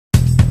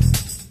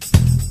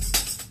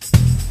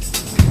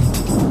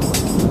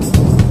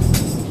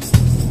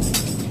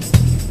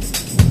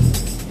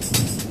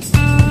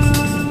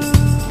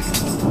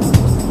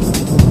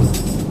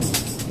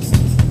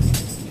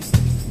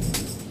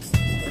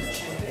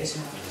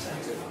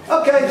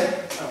Okay,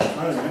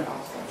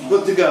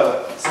 good to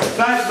go.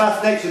 Science,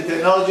 maths, nature and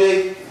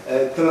technology.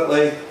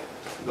 Currently,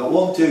 we've got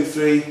 1, 2,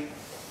 3,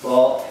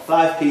 4,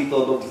 5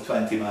 people above the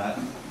 20 mark.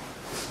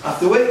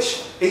 After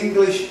which,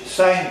 English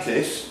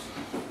scientist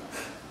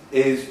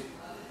is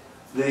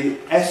the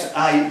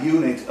SI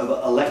unit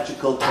of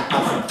electrical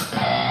capacity.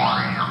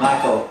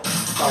 Michael.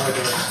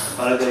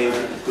 Faraday.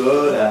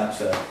 Good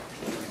answer.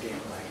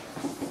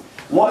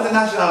 What is the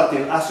nationality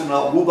of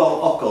astronaut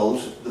Wubbo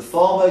Ockels, the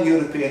former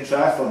European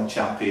triathlon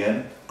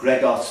champion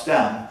Gregor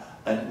Stam,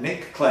 and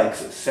Nick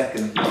Clegg's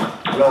second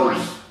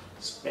Rose?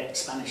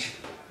 Spanish.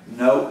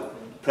 No.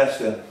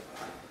 Preston.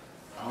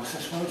 Oh, is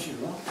that Spanish as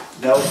well?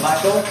 No.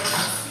 Michael?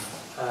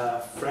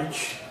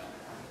 French.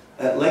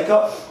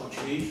 Laycock?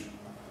 Portuguese.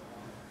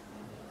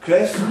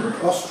 Chris?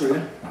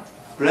 Austrian.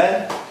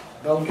 Bren?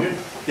 Belgian.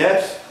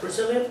 Debs?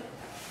 Brazilian.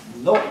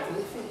 Nope.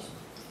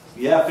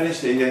 Yeah, I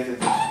finished it. Yeah.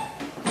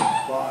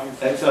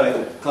 Clive. Sorry,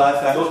 Clive,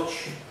 thanks. Dutch.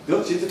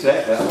 Dutch is the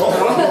correct answer.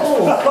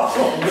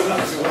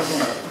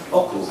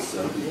 Ockels.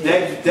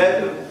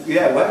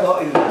 Yeah,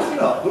 Wetlock is an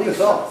astronaut. Who'd have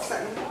thought?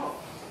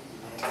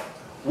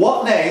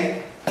 What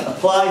name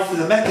applies to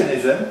the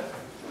mechanism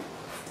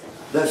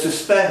that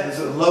suspends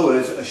and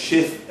lowers a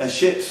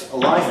ship's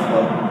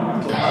lifeboat?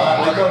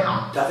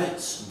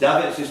 Davits.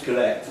 Davits is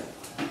correct.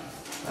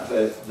 That's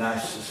a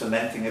nice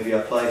cementing of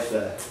your place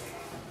there.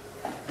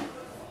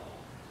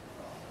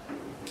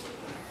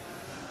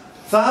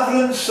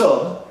 Father and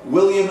son,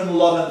 William and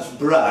Lawrence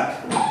Bragg,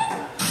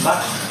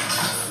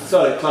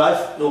 sorry,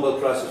 Clive?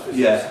 Nobel Prize for Physics.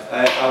 Yeah,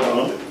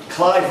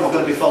 Clive was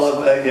going to be followed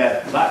by,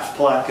 Max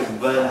Planck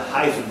and Werner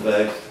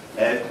Heisenberg.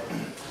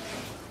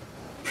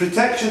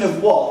 Protection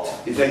of what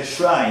is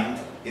enshrined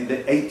in the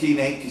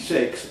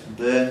 1886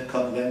 Berne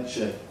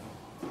Convention?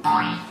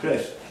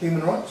 Chris?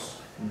 Human rights.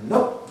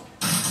 Nope.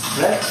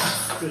 Brett?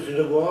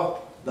 Prisoner of war.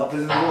 Not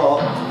prisoner of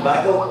war.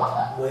 Michael?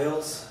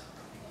 Wales.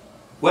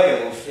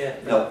 Wales? Yeah.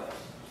 No.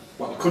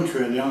 What, the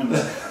country or the island?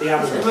 The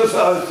Amazon. That's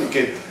what I was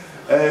thinking.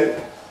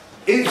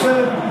 It's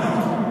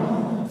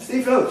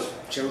Steve Rhodes.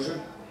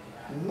 Children.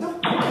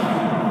 Nope.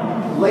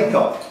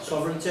 Laycock.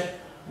 Sovereignty.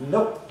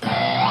 Nope.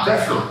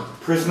 Preston.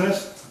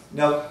 Prisoners.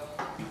 No.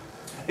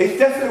 It's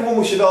definitely one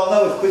we should all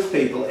know as quiz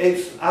people.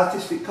 It's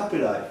artistic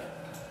copyright.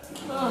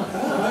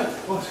 Alright.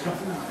 What's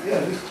copyright?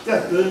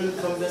 Yeah. Berne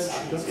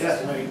Convention.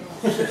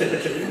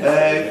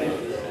 Yeah.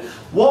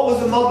 What was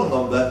the model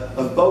number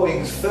of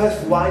Boeing's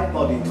first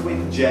wide-body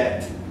twin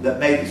jet that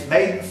made its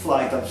maiden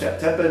flight on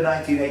September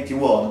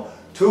 1981,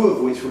 2 of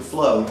which were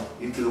flown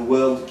into the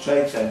World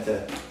Trade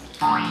Center?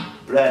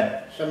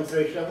 Bren?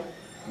 737.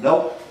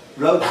 Nope.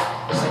 Rhodes?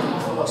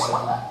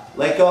 747.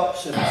 Laycock?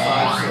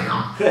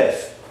 757.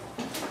 Chris?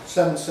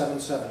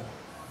 777.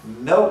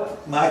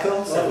 Nope.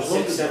 Michael?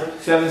 767.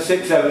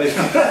 767 is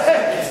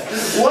correct.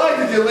 Why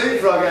did you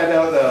leapfrog? I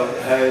don't know.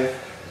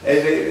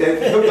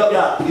 You've got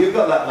that. You've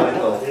got that,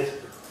 Michael.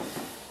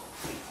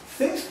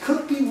 Things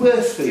could be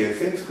worse for you.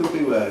 Things could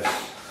be worse.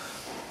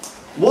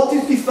 What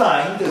is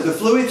defined as a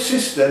fluid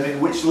system in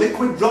which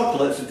liquid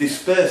droplets are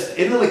dispersed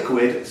in a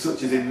liquid,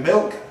 such as in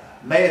milk,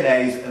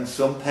 mayonnaise, and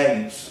some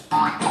paints?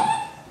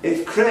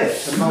 It's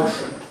Chris.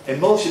 Emulsion.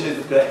 Emulsion is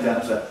the correct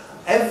answer.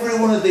 Every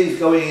one of these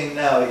going in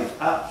now is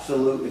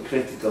absolutely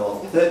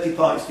critical. 30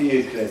 points for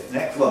you, Chris.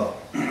 Next one.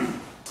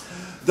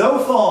 Though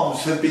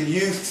forms have been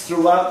used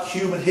throughout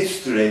human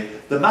history,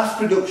 the mass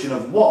production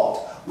of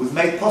what was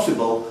made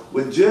possible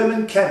when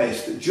German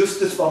chemist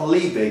Justus von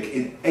Liebig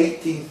in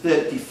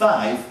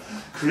 1835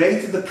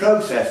 created the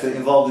process that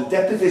involved the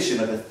deposition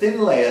of a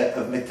thin layer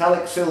of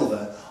metallic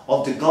silver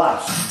onto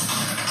glass.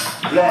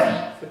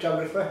 Glenn?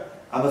 Photographer.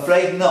 I'm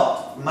afraid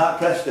not. Matt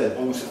Preston?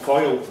 Oh, it's a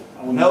foil.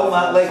 Oh, No,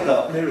 Matt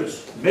Laycock.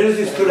 Mirrors. Mirrors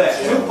is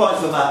correct. 2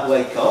 points for Matt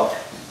Laycock.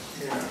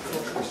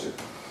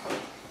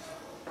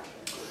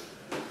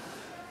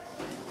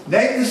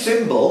 Name the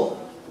symbol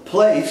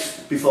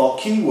placed before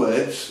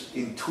keywords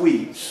in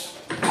tweets.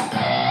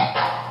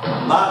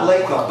 Matt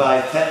Laycock by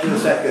a tenth of a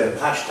second.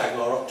 Hashtag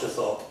or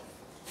octothorpe.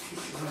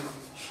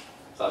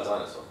 Is that a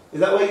dinosaur? Is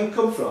that where you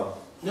come from?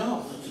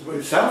 No.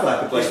 It sounds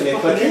like a place to get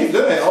quick,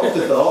 doesn't it? Off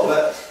the thought,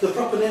 but... The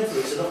proper name for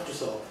it is an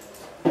octothorpe.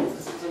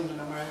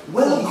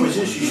 Well,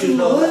 quizzes, you should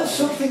know learn that.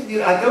 something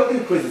new. I don't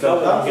do quizzes, I'm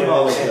from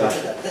all of them.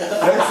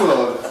 Next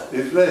one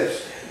is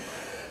this.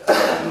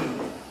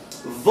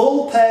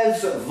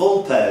 Vulpes.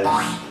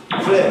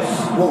 Chris?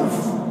 Wolf.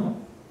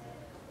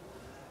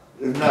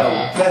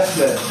 No.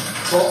 Preston?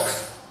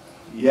 Fox.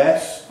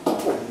 Yes.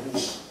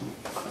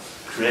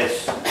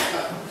 Chris?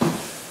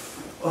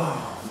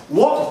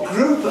 What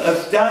group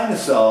of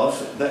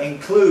dinosaurs that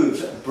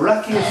includes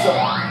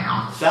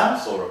Brachiosaurus? Sam?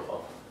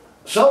 Sauropod.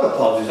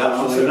 Sauropods is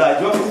absolutely right.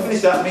 Do you want me to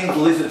finish that? Means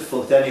lizard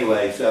foot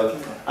anyway, so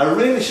I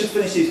really should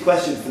finish these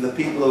questions for the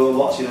people who are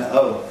watching at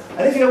home.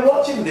 And if you're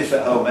watching this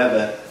at home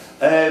ever,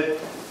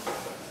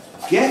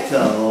 get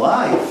a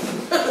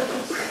life.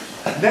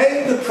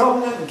 Name the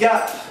prominent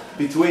gap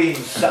between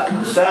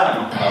Sam.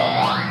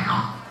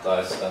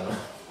 Diastema.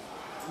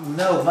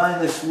 No,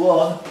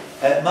 -1.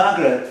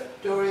 Margaret.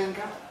 Dorian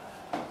Gap.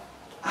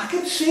 I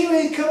can see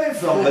where you're coming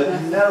from,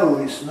 but no,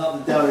 it's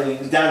not the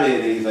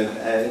Darien even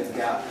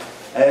gap.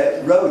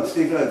 Rhodes,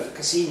 Steve Rhodes.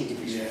 Cassini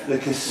division. The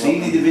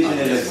Cassini division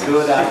is a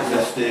good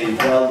answer, Steve.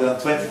 Well done.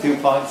 22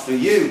 points for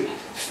you.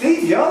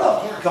 Steve, you're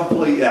not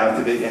completely out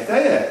of it yet,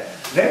 are you?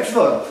 Next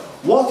one.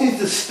 What is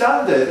the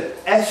standard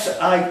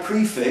SI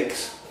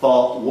prefix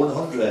for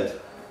 100?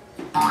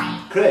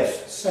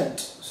 Chris? Cent.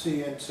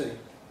 CNT.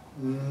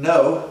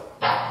 No.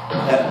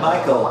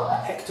 Michael?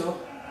 Hector.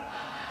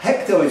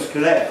 Hector is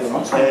correct.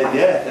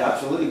 Yeah,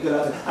 absolutely good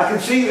answer. I can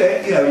see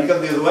that, you know, you've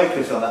gone the other way,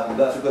 Chris, on that one.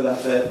 That's a good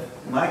answer.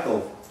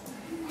 Michael?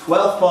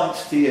 12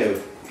 points to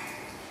you.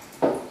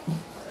 I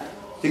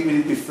think we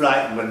need to be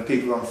frightened when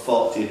people are on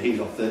 40 and he's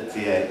on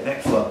 38.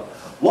 Next one.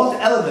 What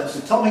element's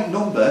atomic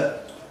number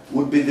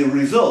would be the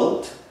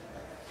result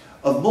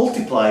of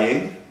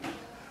multiplying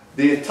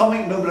the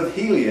atomic number of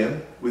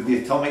helium with the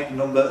atomic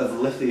number of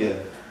lithium?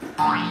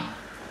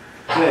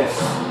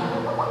 Chris?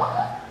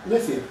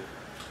 Lithium.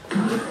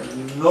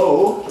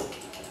 No.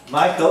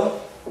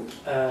 Michael?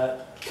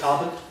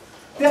 Carbon.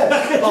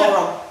 Yeah. All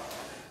wrong.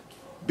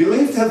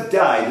 Believed to have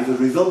died as a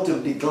result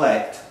of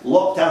neglect,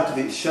 locked out of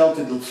its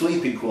sheltered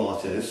sleeping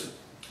quarters,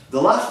 the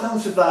last known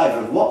survivor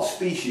of what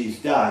species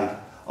died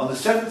on the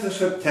 7th of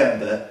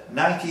September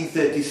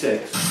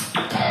 1936?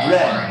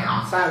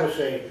 Bren.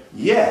 Pharisee.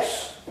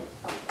 Yes.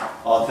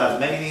 Or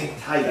Tasmanian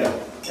tiger.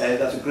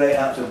 That's a great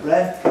answer,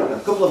 Bren. A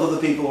couple of other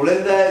people were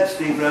in there,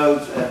 Steve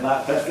Rhodes and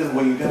Mark Preston.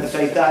 Were you going to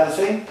say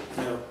thylacine?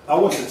 No. I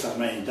was a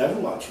Tasmanian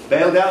devil, actually.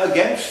 Bailed out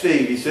against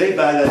Steve, you see,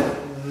 by the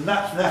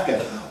Nats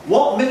knacker.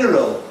 What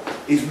mineral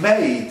is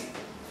made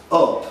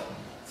up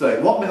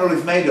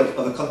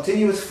of a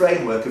continuous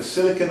framework of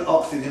silicon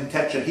oxygen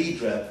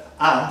tetrahedra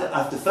and,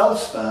 after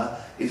feldspar,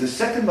 is the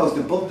second most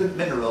abundant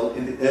mineral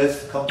in the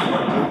Earth's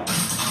continent?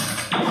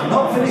 I'm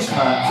not finished,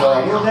 Mark, so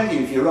I will neg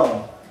you if you're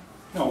wrong.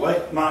 No,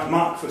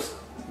 Mark first.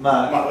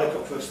 Mark. Mark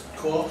Laycock first.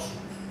 Quartz.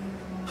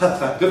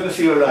 Thank goodness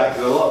you were right,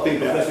 because a lot of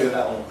people are messing with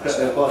that one. I was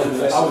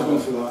going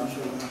through that. I'm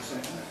sure I'm not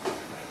saying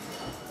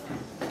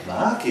that.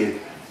 Mark, you.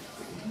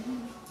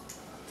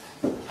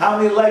 How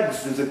many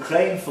legs does a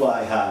crane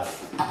fly have?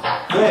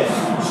 Chris?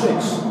 6.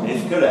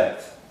 Is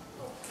correct.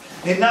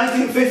 In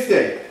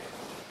 1950,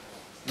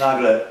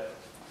 Margaret,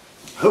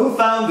 who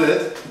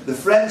founded the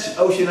French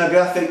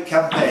Oceanographic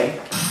Campaign?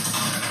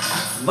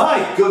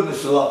 My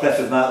goodness, a lot of press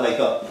with Mark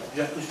Laycock.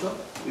 Jacques Cousteau.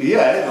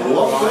 Yeah, a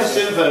lot of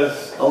question for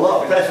a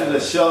lot of press with a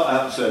short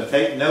answer.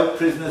 Take no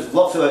prisoners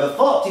whatsoever.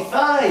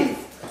 45.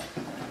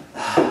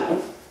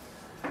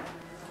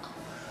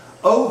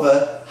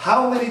 Over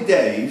how many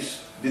days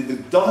did the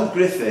Donna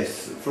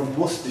Griffiths from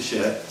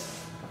Worcestershire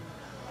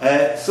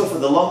suffer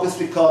the longest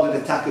recorded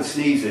attack of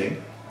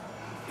sneezing?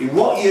 In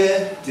what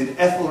year did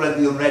Ethelred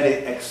the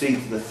Unready accede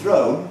to the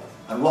throne?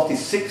 And what is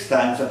 6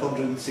 times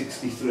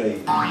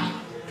 163?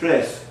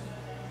 Chris?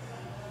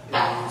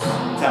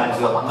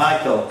 Time's up.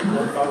 Michael?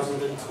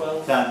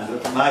 1012. Time's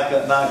up.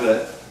 Margaret?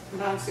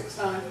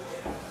 969.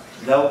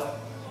 Nope.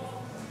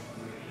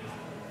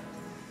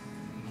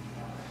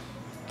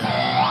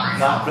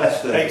 Mark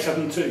Preston?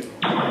 872.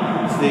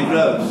 Steve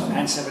Rhodes?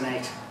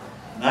 978.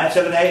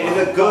 978 is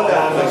a good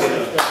answer.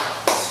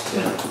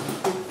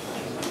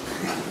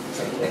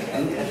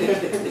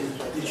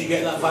 Did you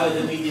get that via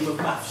the medium of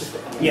maths?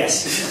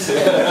 Yes.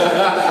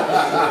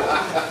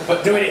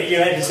 But doing it in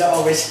your head is not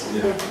always.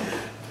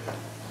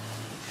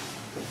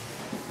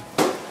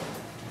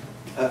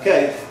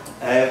 Okay.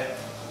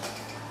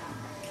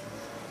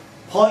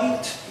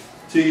 Point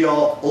to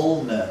your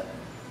ulna.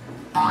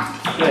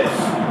 Chris.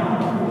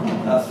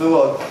 That's the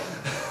one.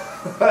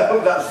 I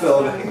hope that's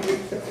filming.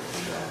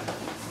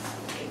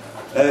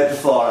 The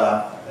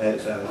forearm.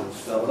 So we'll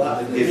start with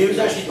that. He was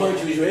actually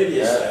pointing to his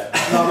radius there.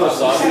 That's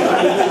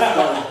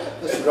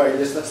the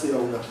greatest, that's the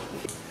older.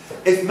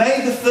 If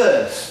May the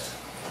 1st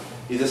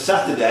is a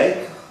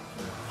Saturday,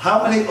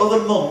 how many other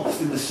months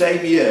in the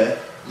same year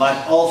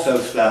might also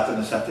start on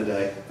a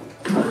Saturday?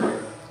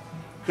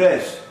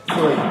 Chris?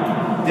 3.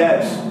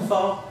 Debs?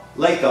 4.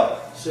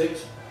 Laycock?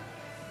 6.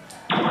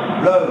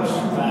 Rose?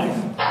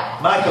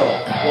 5. Michael?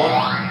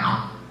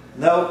 1.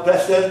 No.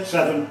 Preston?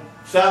 7.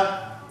 Sam?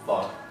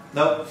 5.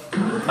 No.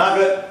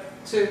 Margaret?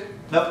 2.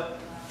 No.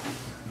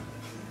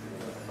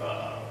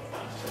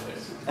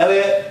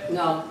 Elliot?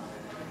 No.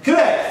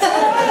 Correct!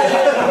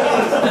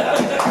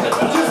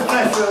 Just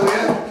press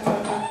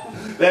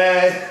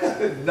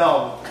Elliot.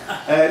 No.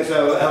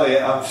 So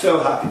Elliot, I'm so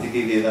happy to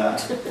give you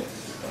that.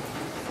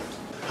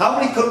 How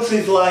many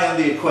countries lie on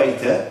the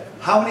equator?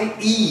 How many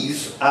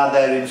E's are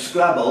there in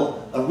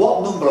Scrabble? And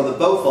what number on the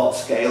Beaufort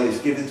scale is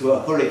given to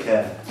a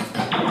hurricane?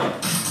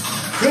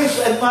 Chris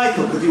and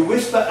Michael, could you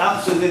whisper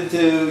answers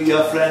into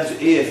your friend's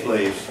ears,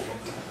 please?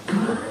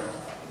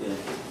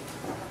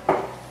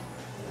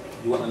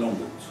 You want the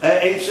numbers?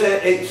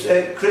 It's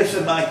Chris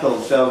and Michael,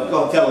 so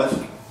go on, tell us.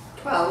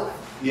 12.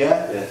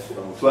 Yeah? Yes.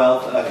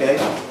 12, okay.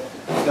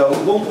 So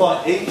 1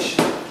 point each.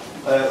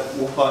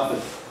 1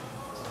 point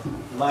for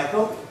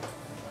Michael.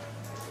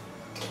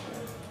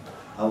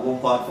 And 1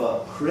 point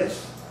for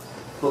Chris.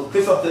 But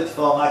Chris on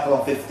 34, Michael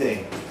on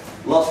 15.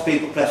 Lots of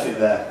people pressing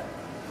there.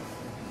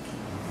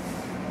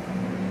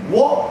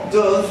 What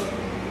does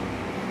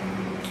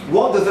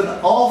an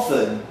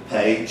orphan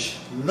page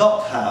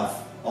not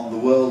have on the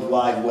World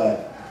Wide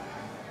Web?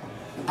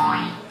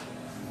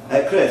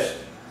 Chris?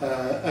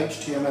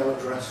 HTML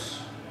address.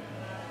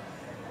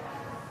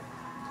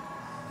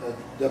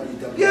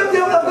 www. Yeah,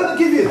 I'm going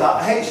to give you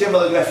that.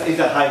 HTML address is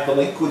a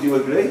hyperlink, would you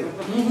agree?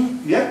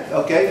 Mm-hmm. Yeah,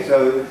 okay,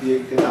 so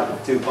you can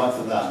have 2 points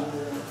for that.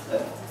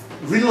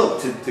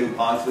 Reluctant 2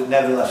 points, but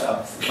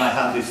nevertheless, my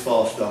hand is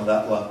forced on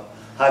that one.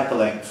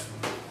 Hyperlinks.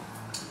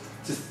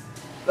 Just,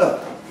 oh,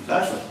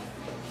 nice one.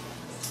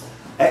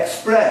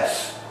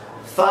 Express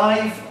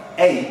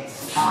 5/8.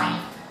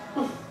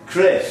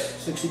 Chris?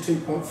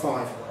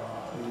 62.5.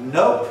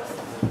 Nope.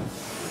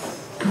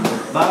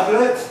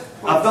 Margaret?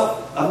 I've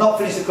not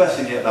finished the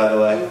question yet, by the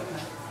way.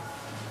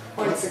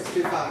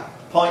 0.625.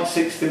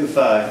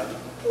 0.625.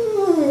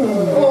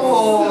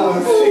 Oh,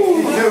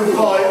 62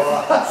 points.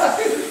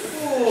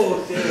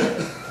 Oh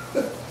dear.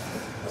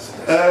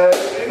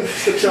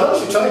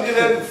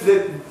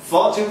 The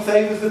fortune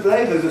favours the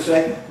brave, as I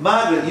say.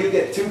 Margaret, you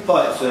get 2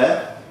 points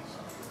there.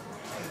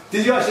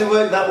 Did you actually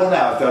work that one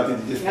out, or did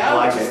you just No,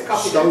 like just it?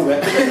 copied Stole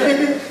it.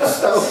 it.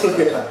 Stole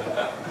it.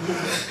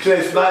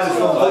 Chris, minus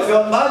 1 point. You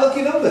got my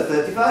lucky number,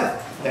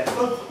 35. Next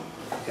one.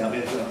 Can't be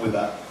anything with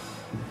that.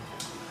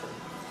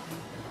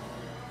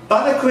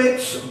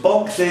 Banquets,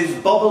 boxes,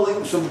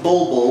 bobolinks and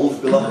bulbuls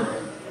belong.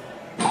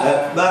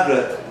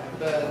 Margaret.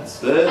 Birds.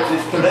 Birds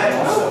is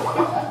correct.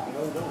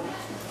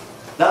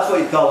 That's what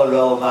you call a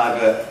roll,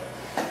 Margaret.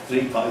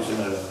 3 points in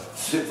a row.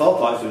 4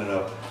 points in a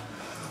row.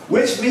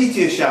 Which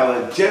meteor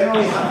shower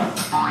generally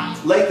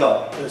happens?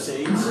 Lakeoff.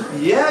 Proceeds.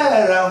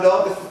 Yeah, around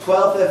August the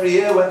 12th every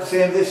year. Went to see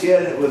him this year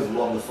and it was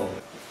wonderful.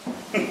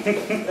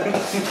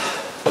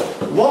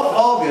 What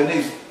organ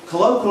is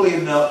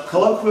colloquially known?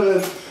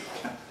 Colloquially?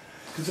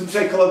 Can someone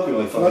say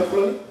colloquially?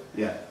 Colloquially?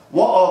 Yeah.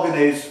 What organ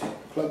is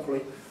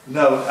Colloquially.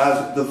 known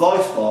as the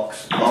voice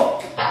box?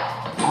 Mark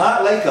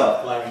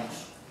Lakeoff.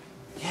 Larynx.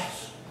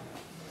 Yes.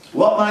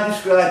 What am I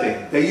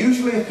describing? They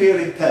usually appear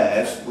in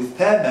pairs with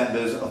pair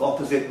members of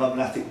opposite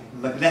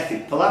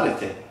magnetic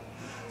polarity.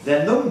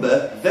 Their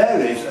number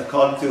varies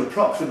according to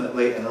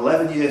approximately an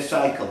 11-year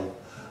cycle,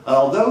 and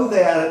although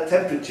they are at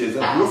temperatures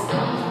of roughly...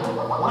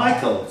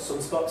 Michael?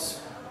 Sunspots.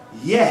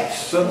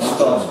 Yes,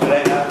 sunspots,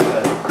 great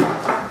answer.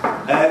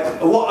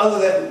 What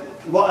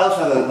else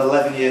has an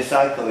 11-year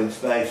cycle in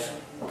space?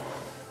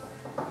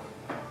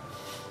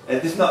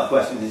 This is not a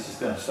question, this is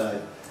going to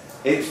say.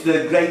 It's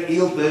the great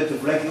eel bird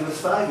of Regulus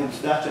 5 in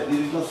Star Trek the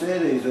original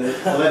series, an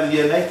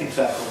 11-year mating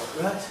cycle.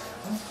 Right.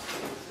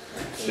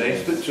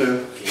 Strange but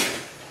true.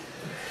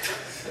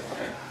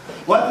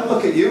 Why did I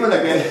look at you when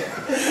I get...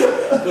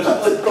 But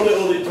I'm probably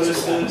only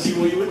person to see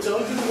what you were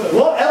talking about.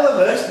 What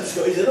element? That's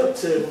got his head up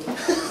to.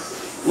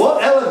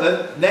 What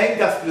element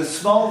named after a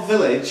small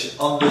village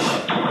on the...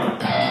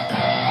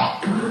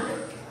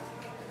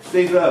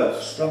 Steve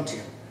Rhodes.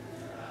 Strontium.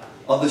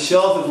 On the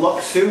shores of Loch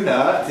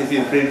Soonart, if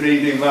you've been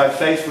reading my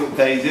Facebook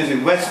pages,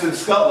 in Western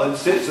Scotland,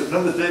 sits at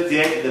number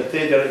 38 in the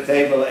periodic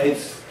table.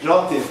 It's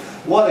Strontium.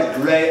 What a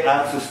great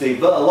answer, Steve.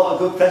 But a lot of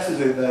good presses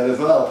in there as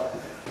well.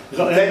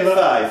 Take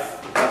 5.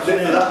 That's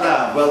it for that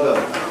round. Well done.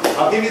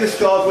 I'll give you the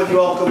scores when you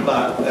all come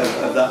back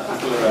of that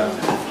particular round.